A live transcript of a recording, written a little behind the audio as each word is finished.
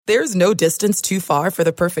There's no distance too far for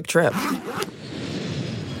the perfect trip.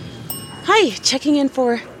 Hi, checking in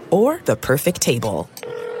for... Or the perfect table.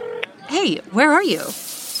 Hey, where are you?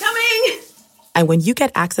 Coming! And when you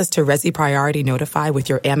get access to Resi Priority Notify with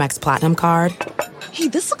your Amex Platinum card... Hey,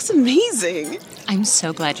 this looks amazing. I'm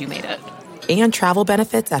so glad you made it. And travel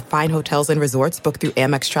benefits at fine hotels and resorts booked through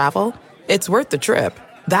Amex Travel, it's worth the trip.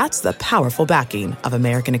 That's the powerful backing of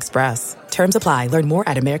American Express. Terms apply. Learn more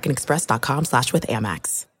at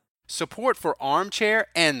americanexpress.com/withAmex. Support for Armchair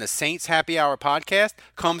and the Saints Happy Hour podcast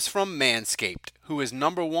comes from Manscaped, who is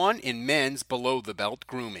 #1 in men's below-the-belt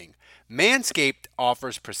grooming. Manscaped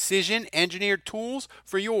offers precision-engineered tools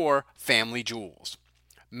for your family jewels.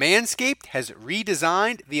 Manscaped has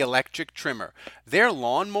redesigned the electric trimmer. Their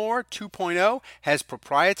Lawnmower 2.0 has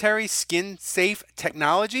proprietary skin-safe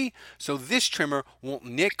technology, so this trimmer won't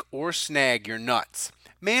nick or snag your nuts.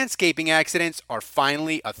 Manscaping accidents are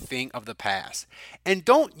finally a thing of the past. And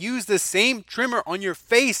don't use the same trimmer on your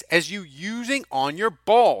face as you using on your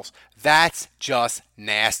balls. That's just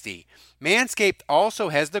nasty. Manscaped also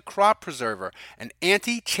has the Crop Preserver, an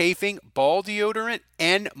anti-chafing ball deodorant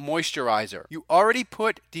and moisturizer. You already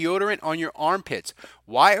put deodorant on your armpits.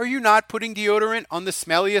 Why are you not putting deodorant on the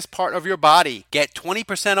smelliest part of your body? Get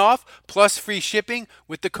 20% off plus free shipping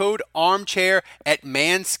with the code ARMCHAIR at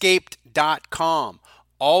manscaped.com.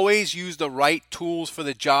 Always use the right tools for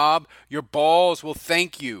the job. Your balls will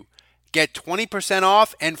thank you. Get 20%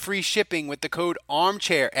 off and free shipping with the code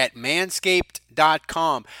ARMCHAIR at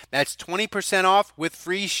manscaped.com. That's 20% off with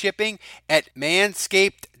free shipping at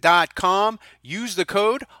manscaped.com. Use the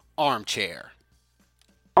code ARMCHAIR.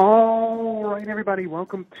 All right, everybody,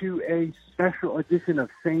 welcome to a special edition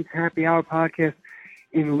of Saints Happy Hour podcast.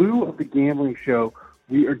 In lieu of the gambling show,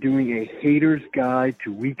 we are doing a hater's guide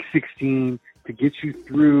to Week 16 to get you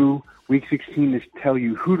through Week 16 to tell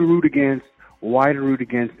you who to root against, why to root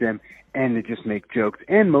against them, and to just make jokes.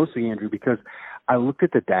 And mostly, Andrew, because I looked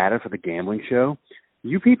at the data for the gambling show.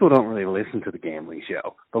 You people don't really listen to the gambling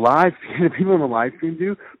show. The people on the live stream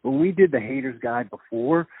do. But when we did the haters guide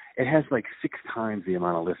before, it has like 6 times the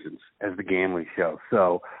amount of listens as the gambling show.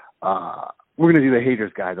 So we're going to do the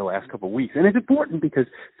haters guide the last couple of weeks. And it's important because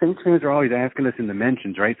Saints fans are always asking us in the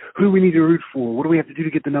mentions, right? Who do we need to root for? What do we have to do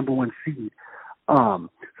to get the #1 seed? So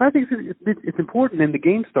I think it's important. And the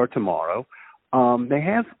games start tomorrow. They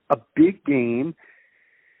have a big game,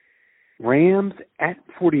 Rams at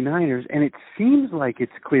 49ers, and it seems like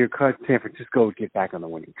it's clear-cut. San Francisco would get back on the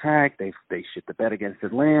winning track. They shit the bed against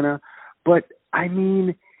Atlanta. But, I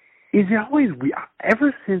mean, is it always –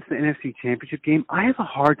 ever since the NFC Championship game, I have a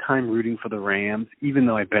hard time rooting for the Rams, even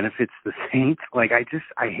though it benefits the Saints. Like, I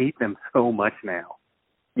hate them so much now.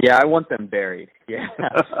 Yeah, I want them buried. Yeah.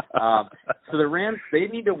 So the Rams, they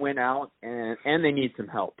need to win out, and they need some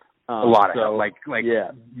help. A lot of help, like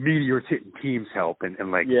yeah. Meteor teams help and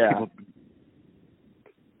like people.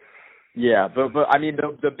 Yeah, but I mean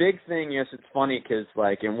the big thing, yes, it's funny because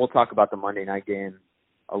and we'll talk about the Monday night game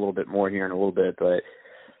a little bit more here in a little bit, but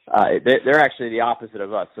they're actually the opposite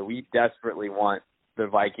of us. So we desperately want the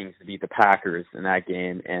Vikings to beat the Packers in that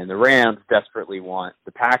game, and the Rams desperately want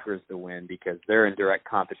the Packers to win because they're in direct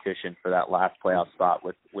competition for that last playoff spot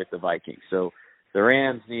with the Vikings. So the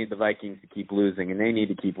Rams need the Vikings to keep losing, and they need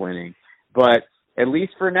to keep winning. But at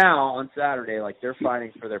least for now, on Saturday, they're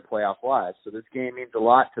fighting for their playoff lives. So this game means a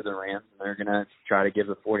lot to the Rams, and they're going to try to give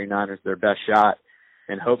the 49ers their best shot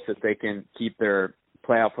in hopes that they can keep their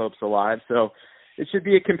playoff hopes alive. So it should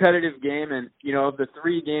be a competitive game. And, of the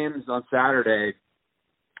 3 games on Saturday,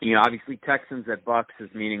 obviously Texans at Bucks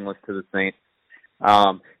is meaningless to the Saints.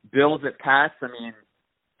 Bills at Pats, I mean,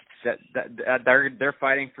 they're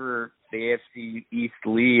fighting for the AFC East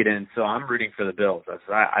lead, and so I'm rooting for the Bills.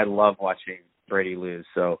 I love watching Brady lose,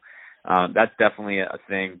 so that's definitely a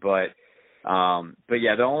thing. But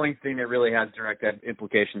yeah, the only thing that really has direct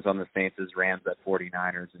implications on the Saints is Rams at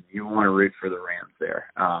 49ers, and you want to root for the Rams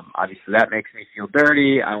there. Obviously, that makes me feel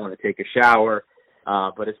dirty. I want to take a shower.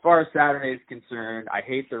 But as far as Saturday is concerned, I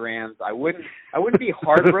hate the Rams. I wouldn't be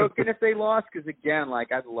heartbroken if they lost because, again,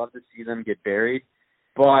 I'd love to see them get buried.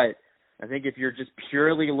 But I think if you're just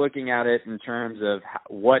purely looking at it in terms of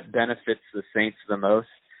what benefits the Saints the most,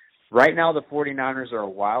 right now the 49ers are a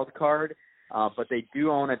wild card, but they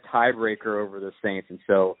do own a tiebreaker over the Saints. And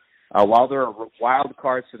so while they're a wild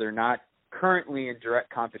card, so they're not currently in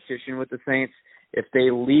direct competition with the Saints, if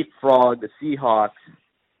they leapfrog the Seahawks,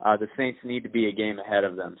 the Saints need to be a game ahead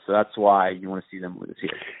of them. So that's why you want to see them lose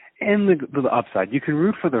here. And the upside, you can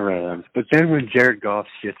root for the Rams, but then when Jared Goff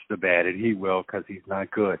shits the bed, and he will because he's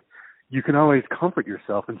not good, you can always comfort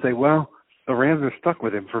yourself and say, well, the Rams are stuck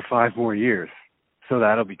with him for 5 more years. So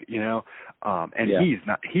that'll be,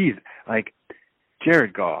 He's like,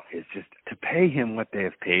 Jared Goff is just, to pay him what they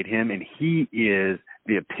have paid him, and he is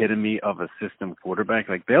the epitome of a system quarterback.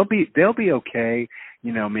 Like, they'll be okay,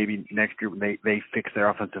 maybe next year they fix their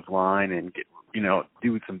offensive line and get,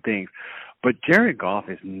 do some things. But Jared Goff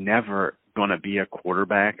is never going to be a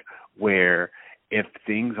quarterback where if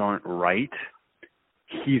things aren't right,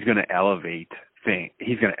 he's going to elevate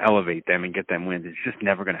them and get them wins. It's just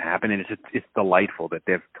never going to happen, and it's delightful that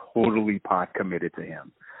they've totally pot committed to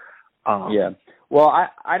him. Yeah. Well,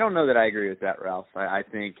 I don't know that I agree with that, Ralph. I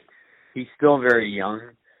think he's still very young,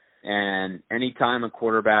 and anytime a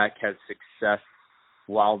quarterback has success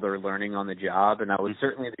while they're learning on the job, and that was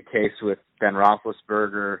certainly the case with Ben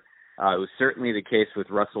Roethlisberger. It was certainly the case with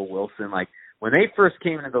Russell Wilson. Like, when they first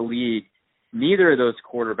came into the league, neither of those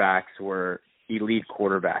quarterbacks were elite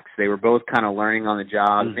quarterbacks. They were both kind of learning on the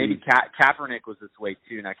job. Mm-hmm. Maybe Kaepernick was this way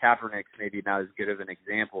too. Now, Kaepernick's maybe not as good of an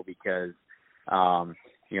example because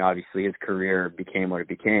obviously his career became what it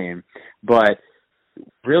became. But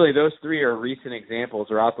really, those three are recent examples,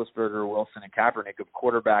 Roethlisberger, Wilson, and Kaepernick, of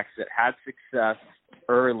quarterbacks that had success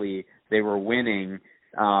early. They were winning,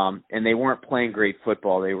 and they weren't playing great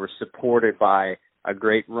football. They were supported by a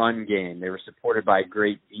great run game. They were supported by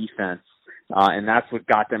great defense, and that's what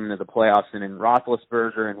got them into the playoffs. And in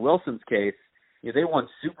Roethlisberger and Wilson's case, they won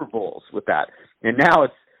Super Bowls with that. And now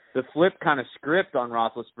it's the flip kind of script on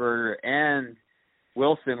Roethlisberger and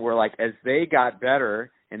Wilson, where, like, as they got better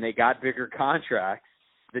and they got bigger contracts,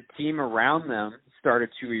 the team around them started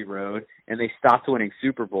to erode, and they stopped winning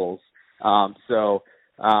Super Bowls. It's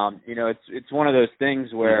one of those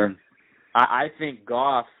things where I think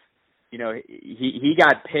Goff, he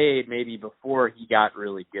got paid maybe before he got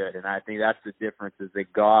really good, and I think that's the difference. Is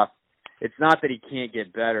that Goff, it's not that he can't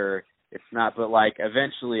get better. It's not, but like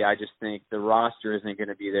eventually, I just think the roster isn't going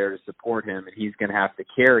to be there to support him, and he's going to have to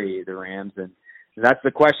carry the Rams, and that's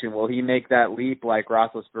the question. Will he make that leap like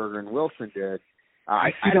Roethlisberger and Wilson did?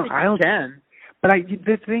 I think he can. But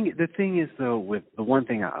the thing is, though, with the one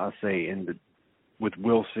thing I'll say with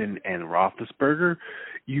Wilson and Roethlisberger,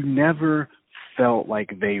 you never felt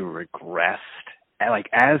like they regressed. Like,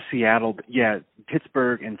 as Seattle,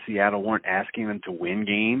 Pittsburgh and Seattle weren't asking them to win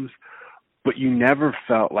games, but you never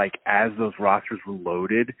felt like, as those rosters were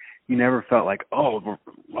loaded, you never felt like, oh,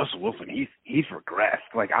 Russell Wilson, he's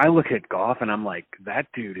regressed. Like, I look at Goff and I'm like,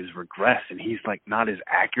 that dude is regressed, and he's like not as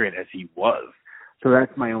accurate as he was. So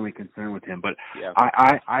that's my only concern with him. But yeah.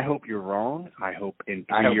 I hope you're wrong. I hope in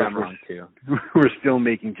 3 years I'm wrong too. We're still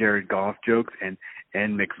making Jared Goff jokes, and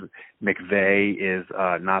McVay is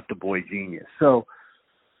not the boy genius. So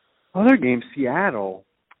other games, Seattle,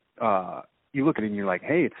 you look at it and you're like,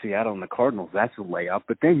 hey, it's Seattle and the Cardinals. That's a layup.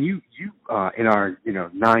 But then you in our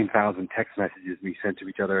 9,000 text messages we send to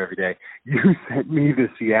each other every day, you sent me the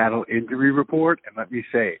Seattle injury report, and let me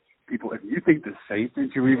say, people, if you think the Saints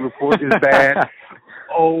injury report is bad,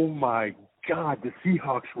 oh my God, the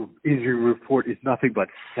Seahawks injury report is nothing but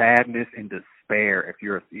sadness and despair. If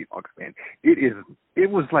you're a Seahawks fan, it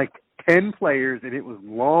was like 10 players, and it was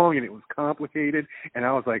long and it was complicated, and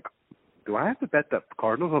I was like, do I have to bet the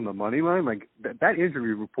Cardinals on the money line? Like, that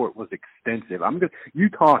injury report was extensive. You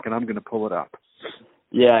talk, and I'm gonna pull it up.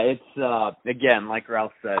 Yeah, it's again, like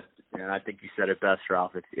Ralph said, and I think you said it best,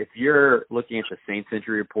 Ralph. If you're looking at the Saints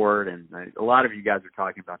injury report, and a lot of you guys are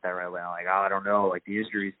talking about that right now, like, oh, I don't know, like, the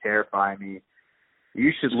injuries terrify me.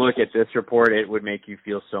 You should look at this report. It would make you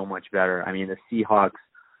feel so much better. I mean, the Seahawks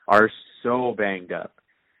are so banged up.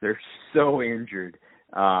 They're so injured.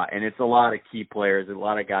 And it's a lot of key players, a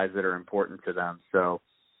lot of guys that are important to them. So,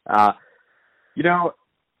 the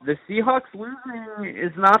Seahawks losing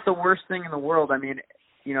is not the worst thing in the world. I mean,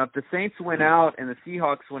 if the Saints win out and the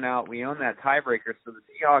Seahawks win out, we own that tiebreaker. So the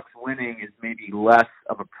Seahawks winning is maybe less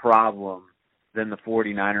of a problem than the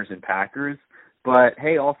 49ers and Packers. But,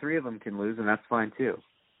 hey, all three of them can lose, and that's fine too.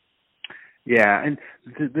 Yeah, and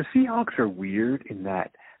the Seahawks are weird in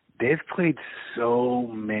that they've played so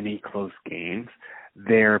many close games.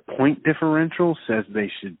 Their point differential says they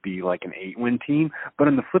should be like an 8-win team, but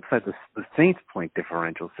on the flip side, the Saints' point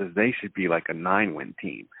differential says they should be like a 9-win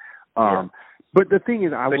team. Yeah. But the thing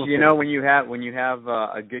is, when you have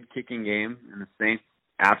a good kicking game, and the Saints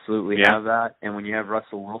absolutely have that, and when you have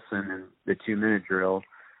Russell Wilson and the 2-minute drill,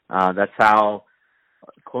 that's how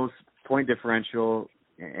close point differential,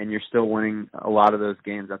 and you're still winning a lot of those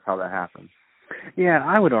games. That's how that happens. Yeah,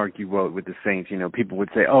 I would argue with the Saints. People would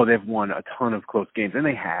say, "Oh, they've won a ton of close games," and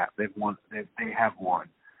they have. They have won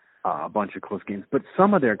a bunch of close games. But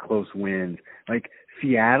some of their close wins, like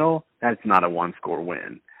Seattle, that's not a one-score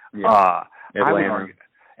win. Yeah.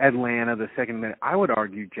 Atlanta the second minute. I would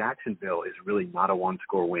argue Jacksonville is really not a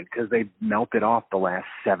one-score win because they melted off the last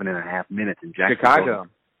 7.5 minutes in Jacksonville. Chicago.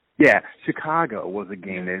 Yeah, Chicago was a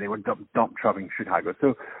game that they were dump trucking Chicago.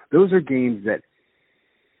 So those are games that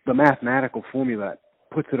the mathematical formula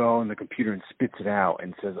puts it all in the computer and spits it out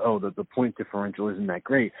and says, oh, the point differential isn't that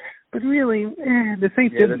great. But really, the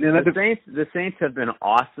Saints the Saints have been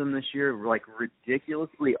awesome this year, like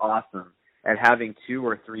ridiculously awesome at having 2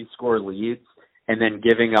 or 3 score leads and then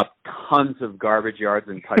giving up tons of garbage yards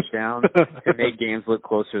and touchdowns to make games look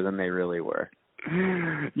closer than they really were.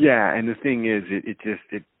 Yeah, and the thing is,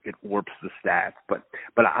 it warps the stats. But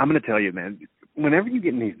I'm going to tell you, man, whenever you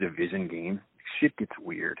get in these division games, shit gets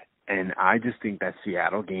weird. And I just think that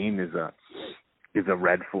Seattle game is a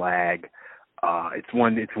red flag. It's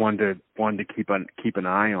one to keep an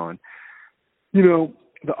eye on. You know,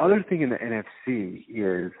 the other thing in the NFC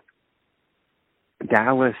is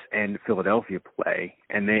Dallas and Philadelphia play,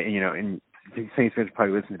 and they, you know, and Saints fans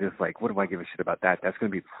probably listen to this like, what do I give a shit about that? That's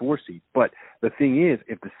going to be the 4 seed. But the thing is,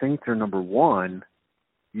 if the Saints are number 1,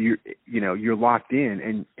 you're locked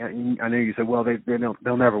in, and I know you said, well,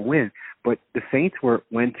 they'll never win, but the Saints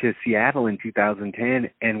went to Seattle in 2010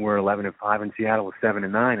 and were 11-5, and Seattle was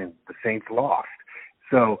 7-9, and the Saints lost.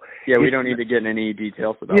 So yeah, we don't need to get in any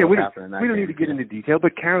details about what happened in that game. We don't need to get into detail,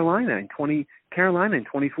 but Carolina in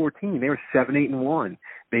 2014, they were 7-8-1.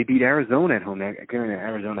 They beat Arizona at home.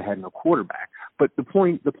 Arizona had no quarterback. But the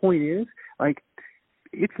point is, like,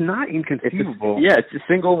 it's not inconceivable. It's a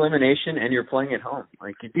single elimination, and you're playing at home.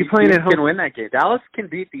 Like, you're playing at home. Can win that game. Dallas can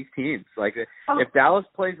beat these teams. Like, if Dallas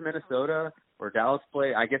plays Minnesota or Dallas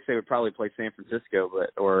I guess they would probably play San Francisco,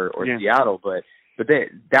 or Seattle, but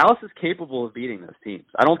Dallas is capable of beating those teams.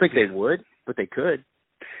 I don't think they would, but they could.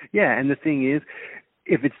 Yeah, and the thing is,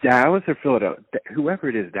 if it's Dallas or Philadelphia, whoever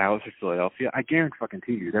it is, Dallas or Philadelphia, I guarantee fucking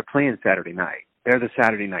to you, they're playing Saturday night. They're the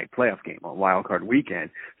Saturday night playoff game on Wild Card Weekend.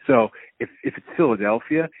 So if it's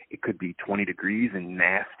Philadelphia, it could be 20 degrees and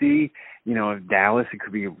nasty. You know, if Dallas, it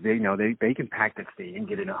could be, they can pack that stadium,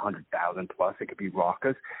 get in 100,000 plus. It could be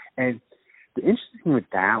raucous. And the interesting thing with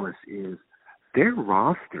Dallas is their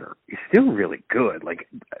roster is still really good. Like,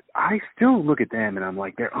 I still look at them and I'm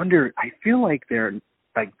like, I feel like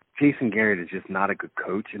Jason Garrett is just not a good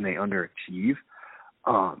coach and they underachieve.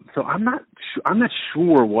 So I'm not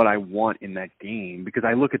sure what I want in that game because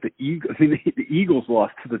I look at the Eagles. I mean, the Eagles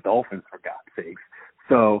lost to the Dolphins, for God's sakes.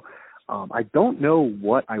 So I don't know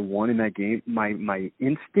what I want in that game. My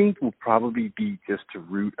instinct will probably be just to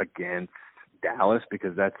root against Dallas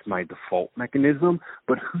because that's my default mechanism.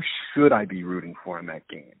 But who should I be rooting for in that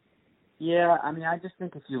game? Yeah, I mean, I just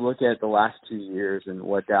think if you look at the last 2 years and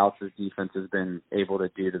what Dallas's defense has been able to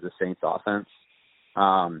do to the Saints offense,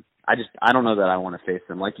 I don't know that I want to face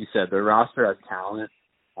them. Like you said, their roster has talent.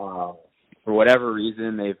 For whatever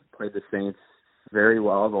reason, they've played the Saints very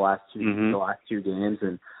well the last two games,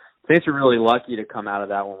 and Saints are really lucky to come out of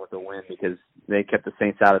that one with a win because they kept the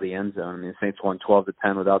Saints out of the end zone. I mean, the Saints won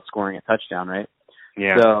 12-10 without scoring a touchdown, right?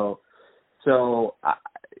 Yeah. So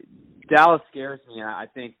Dallas scares me. I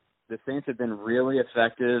think the Saints have been really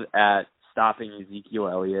effective at stopping Ezekiel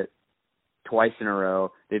Elliott twice in a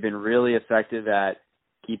row. They've been really effective at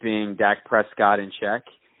keeping Dak Prescott in check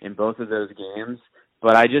in both of those games.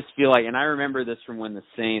 But I just feel like, and I remember this from when the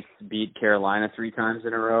Saints beat Carolina 3 times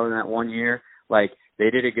in a row in that one year, like they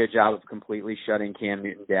did a good job of completely shutting Cam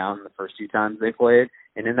Newton down the first 2 times they played.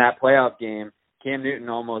 And in that playoff game, Cam Newton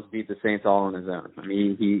almost beat the Saints all on his own. I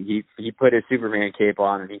mean, he put his Superman cape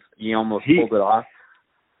on and he almost pulled it off.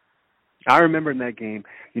 I remember in that game,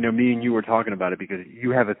 me and you were talking about it because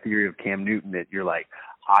you have a theory of Cam Newton that you're like,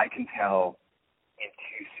 I can tell in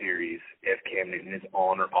 2 series if Cam Newton is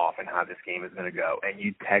on or off and how this game is going to go. And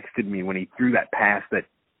you texted me when he threw that pass that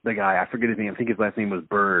the guy, I forget his name, I think his last name was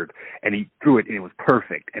Bird, and he threw it and it was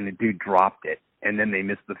perfect, and the dude dropped it, and then they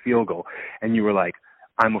missed the field goal. And you were like,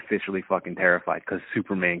 I'm officially fucking terrified because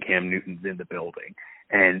Superman Cam Newton's in the building.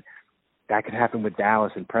 And that could happen with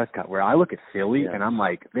Dallas and Prescott, where I look at Philly and I'm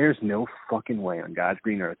like, there's no fucking way on God's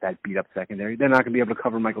green earth that beat up secondary. They're not going to be able to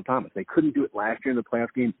cover Michael Thomas. They couldn't do it last year in the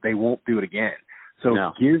playoff game. They won't do it again. So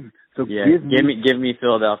give me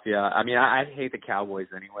Philadelphia. I mean, I hate the Cowboys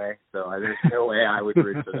anyway, so there's no way I would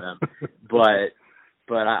root for them. But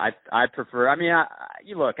I prefer. I mean,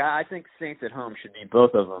 I think Saints at home should beat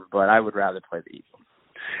both of them, but I would rather play the Eagles.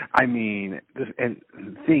 I mean, and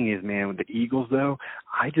the thing is, man, with the Eagles though,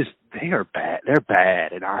 they are bad. They're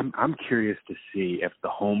bad, and I'm curious to see if the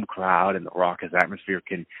home crowd and the raucous atmosphere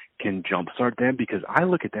can jumpstart them because I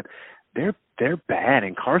look at them, they're bad,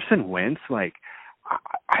 and Carson Wentz, like,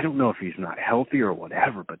 I don't know if he's not healthy or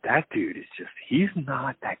whatever, but that dude is just he's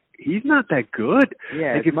not that good.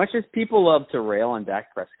 Yeah, like as much as people love to rail on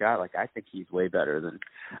Dak Prescott, like I think he's way better than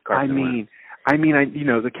Carson Wentz.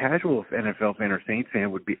 The casual NFL fan or Saints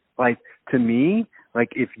fan would be like, to me, like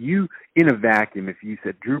if you in a vacuum, if you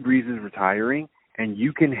said Drew Brees is retiring and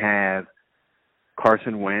you can have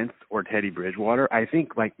Carson Wentz or Teddy Bridgewater, I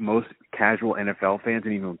think like most casual NFL fans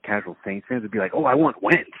and even casual Saints fans would be like, oh, I want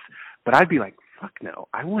Wentz. But I'd be like, fuck no,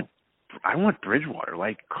 I want Bridgewater.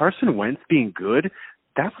 Like Carson Wentz being good,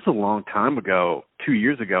 that was a long time ago, 2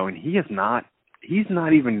 years ago, and he's not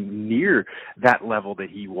even near that level that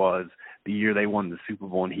he was the year they won the Super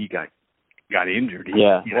Bowl and he got injured.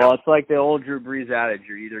 Well, it's like the old Drew Brees adage,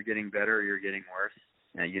 you're either getting better or you're getting worse.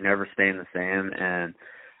 And you never stay in the same, and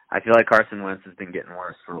I feel like Carson Wentz has been getting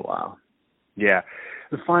worse for a while. Yeah.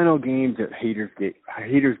 The final game that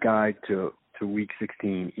Haters Guide to Week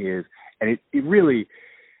 16 is, and it really,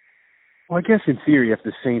 well, I guess in theory, if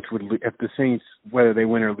the Saints, whether they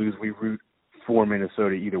win or lose, we root for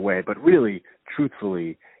Minnesota either way. But really,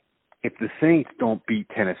 truthfully, if the Saints don't beat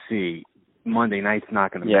Tennessee, Monday night's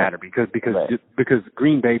not going to matter because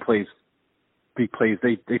Green Bay they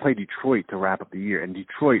play Detroit to wrap up the year, and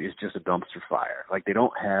Detroit is just a dumpster fire. Like they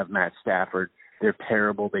don't have Matt Stafford. They're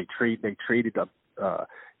terrible. They traded up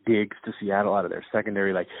Diggs to Seattle out of their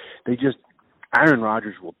secondary. Like Aaron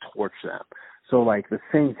Rodgers will torch them. So like the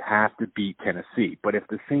Saints have to beat Tennessee. But if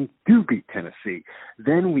the Saints do beat Tennessee,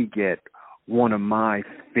 then we get one of my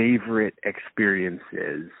favorite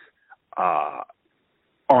experiences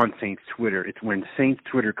on Saints Twitter. It's when Saints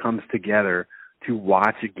Twitter comes together to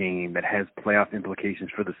watch a game that has playoff implications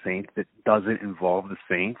for the Saints that doesn't involve the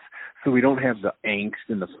Saints. So we don't have the angst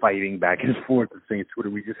and the fighting back and forth of Saints Twitter.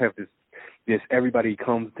 We just have this everybody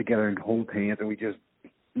comes together and holds hands and we just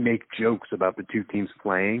make jokes about the two teams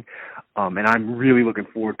playing. And I'm really looking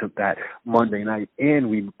forward to that Monday night. And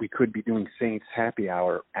we could be doing Saints happy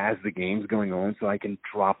hour as the game's going on, so I can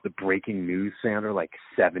drop the breaking news sounder like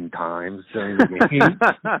 7 times during the game.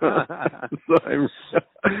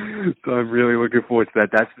 So I'm really looking forward to that.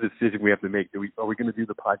 That's the decision we have to make. Are we going to do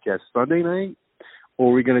the podcast Sunday night?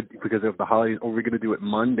 Or are we going to, because of the holidays, or are we going to do it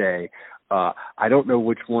Monday? I don't know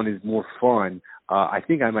which one is more fun. I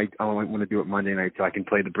think I might want to do it Monday night so I can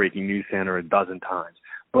play the breaking news center a dozen times.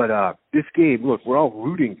 But this game, look, we're all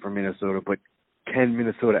rooting for Minnesota, but can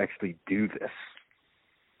Minnesota actually do this?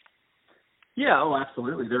 Yeah,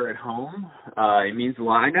 absolutely. They're at home. It means a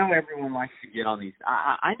lot. I know everyone likes to get on these.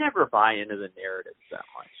 I never buy into the narrative that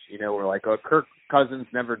much. We're like, oh, Kirk Cousins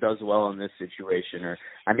never does well in this situation.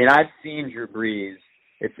 I've seen Drew Brees.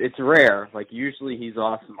 It's rare. Like, usually he's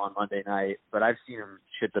awesome on Monday night, but I've seen him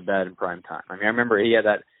shit the bed in prime time. I remember he had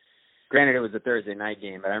that, granted it was a Thursday night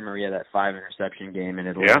game, but I remember he had that 5-interception game in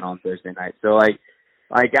Atlanta on Thursday night. So,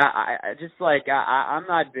 I'm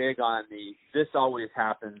not big on this always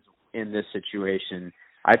happens in this situation.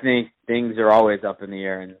 I think things are always up in the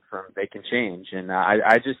air and they can change. And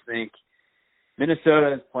I just think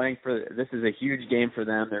Minnesota is playing this is a huge game for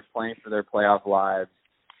them. They're playing for their playoff lives.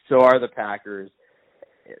 So are the Packers.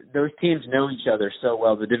 Those teams know each other so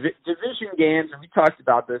well. The division games, and we talked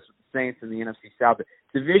about this with the Saints and the NFC South, but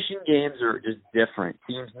division games are just different.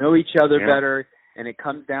 Teams know each other better, and it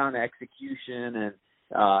comes down to execution. And,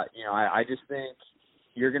 I just think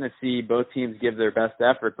you're going to see both teams give their best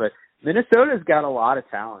effort. But Minnesota's got a lot of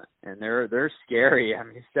talent, and they're scary.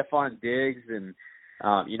 Stephon Diggs, and,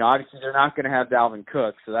 obviously they're not going to have Dalvin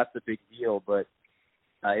Cook, so that's a big deal. But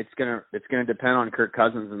it's gonna depend on Kirk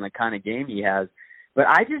Cousins and the kind of game he has. But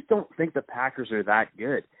I just don't think the Packers are that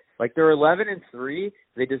good. Like, they're 11-3.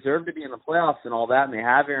 They deserve to be in the playoffs and all that, and they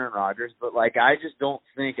have Aaron Rodgers. But, I just don't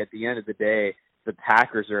think at the end of the day the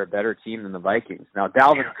Packers are a better team than the Vikings. Now,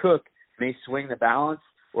 Dalvin Cook may swing the balance,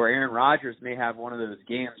 or Aaron Rodgers may have one of those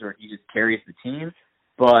games where he just carries the team.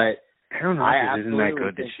 But Aaron Rodgers isn't that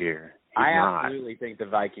good this year. I absolutely think the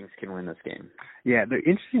Vikings can win this game. Yeah, the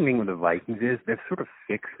interesting thing with the Vikings is they've sort of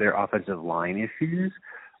fixed their offensive line issues.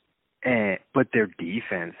 But their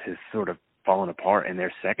defense has sort of fallen apart, and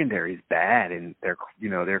their secondary is bad. And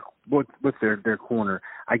what's their corner?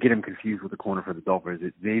 I get him confused with the corner for the Dolphins. Is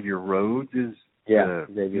it Xavier Rhodes? Xavier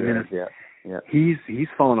Rhodes. Yeah. He's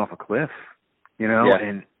fallen off a cliff,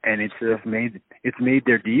 and it's just made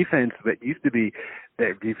their defense that used to be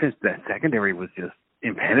their defense. That secondary was just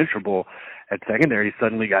impenetrable. That secondary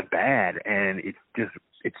suddenly got bad, and it's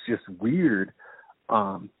just weird.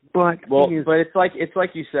 But it's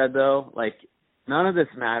like you said though, none of this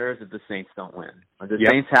matters if the Saints don't win. The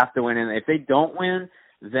Saints have to win, and if they don't win,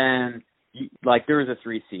 then there is a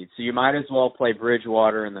 3 seed. So you might as well play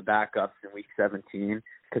Bridgewater and the backups in week 17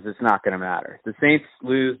 because it's not going to matter. If the Saints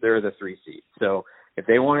lose, they're the 3 seed. So if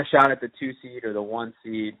they want a shot at the 2 seed or the 1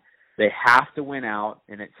 seed, they have to win out,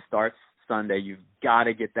 and it starts Sunday. You've got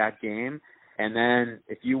to get that game. And then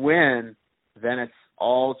if you win, then it's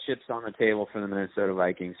all chips on the table for the Minnesota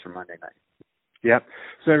Vikings for Monday night. Yep.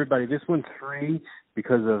 So everybody, this one's free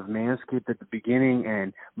because of Manscaped at the beginning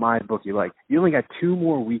and MyBookie. Like, you only got 2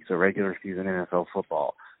 more weeks of regular season NFL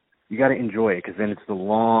football. You got to enjoy it because then it's the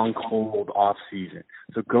long, cold off season.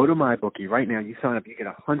 So go to MyBookie right now. You sign up, you get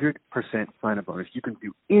 100% sign-up bonus. You can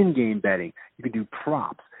do in-game betting. You can do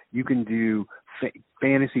props. You can do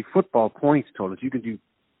fantasy football points totals. You can do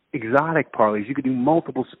exotic parlays. You can do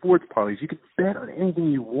multiple sports parlays. You can bet on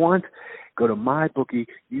anything you want. Go to MyBookie,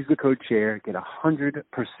 use the code CHAIR, get 100%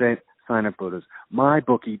 sign-up bonus.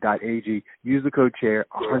 MyBookie.ag, use the code CHAIR,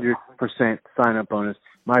 100% sign-up bonus.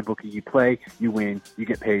 MyBookie, you play, you win, you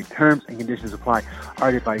get paid. Terms and conditions apply. All right,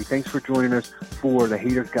 everybody, thanks for joining us for the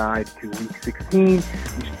Hater's Guide to Week 16. You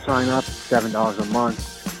should sign up, $7 a month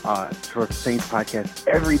for the Saints podcast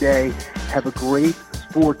every day. Have a great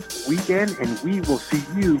sports weekend, and we will see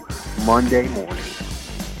you Monday morning.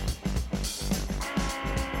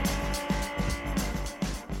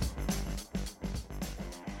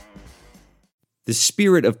 The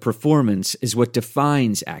spirit of performance is what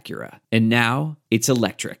defines Acura, and now it's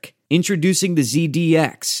electric. Introducing the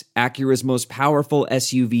ZDX, Acura's most powerful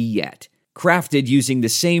SUV yet. Crafted using the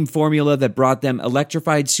same formula that brought them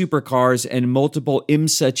electrified supercars and multiple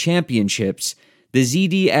IMSA championships, the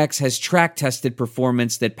ZDX has track-tested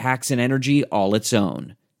performance that packs an energy all its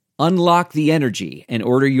own. Unlock the energy and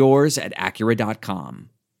order yours at Acura.com.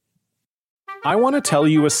 I want to tell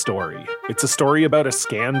you a story. It's a story about a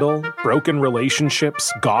scandal, broken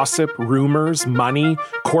relationships, gossip, rumors, money,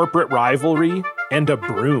 corporate rivalry, and a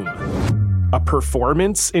broom. A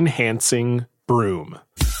performance-enhancing broom.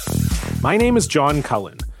 My name is John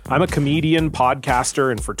Cullen. I'm a comedian,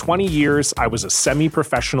 podcaster, and for 20 years, I was a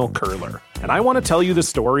semi-professional curler. And I want to tell you the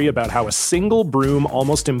story about how a single broom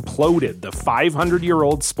almost imploded the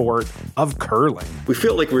 500-year-old sport of curling. We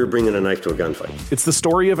felt like we were bringing a knife to a gunfight. It's the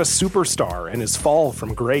story of a superstar and his fall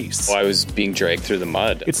from grace. Well, I was being dragged through the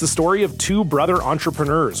mud. It's the story of 2 brother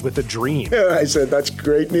entrepreneurs with a dream. Yeah, I said, that's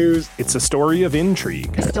great news. It's a story of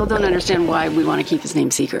intrigue. I still don't understand why we want to keep his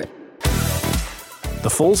name secret. The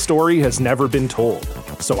full story has never been told,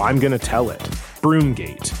 so I'm going to tell it.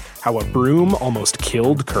 Broomgate, how a broom almost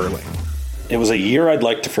killed curling. It was a year I'd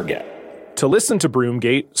like to forget. To listen to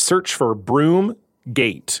Broomgate, search for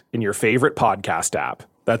Broomgate in your favorite podcast app.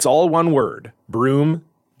 That's all one word,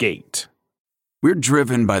 Broomgate. We're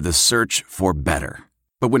driven by the search for better.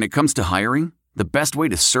 But when it comes to hiring, the best way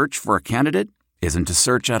to search for a candidate isn't to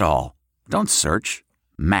search at all. Don't search,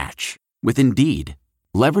 match with Indeed.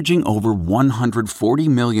 Leveraging over 140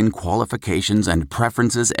 million qualifications and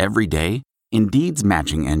preferences every day, Indeed's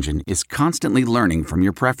matching engine is constantly learning from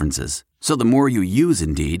your preferences. So the more you use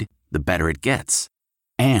Indeed, the better it gets.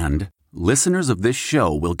 And listeners of this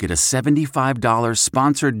show will get a $75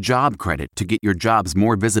 sponsored job credit to get your jobs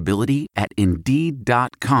more visibility at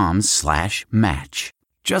Indeed.com/match.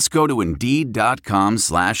 Just go to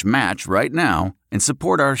Indeed.com/match right now and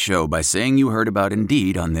support our show by saying you heard about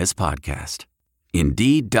Indeed on this podcast.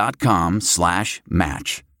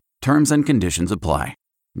 Indeed.com/match. Terms and conditions apply.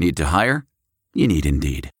 Need to hire? You need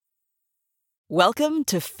Indeed. Welcome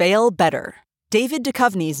to Fail Better, David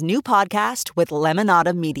Duchovny's new podcast with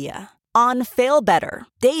Lemonada Media. On Fail Better,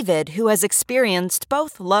 David, who has experienced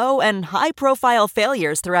both low and high-profile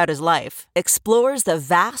failures throughout his life, explores the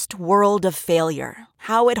vast world of failure,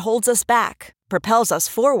 how it holds us back, propels us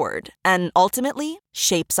forward, and ultimately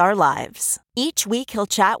shapes our lives. Each week he'll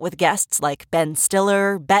chat with guests like Ben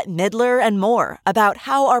Stiller, Bette Midler, and more about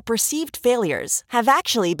how our perceived failures have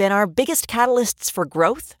actually been our biggest catalysts for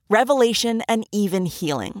growth, revelation, and even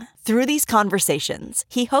healing. Through these conversations,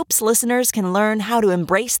 he hopes listeners can learn how to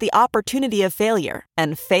embrace the opportunity of failure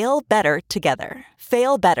and fail better together.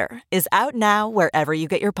 Fail Better is out now wherever you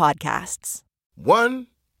get your podcasts. 1,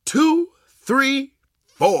 2, 3,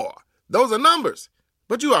 4. Those are numbers,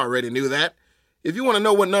 but you already knew that. If you want to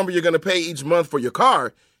know what number you're going to pay each month for your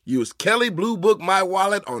car, use Kelley Blue Book My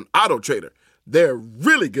Wallet on AutoTrader. They're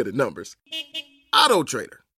really good at numbers. AutoTrader.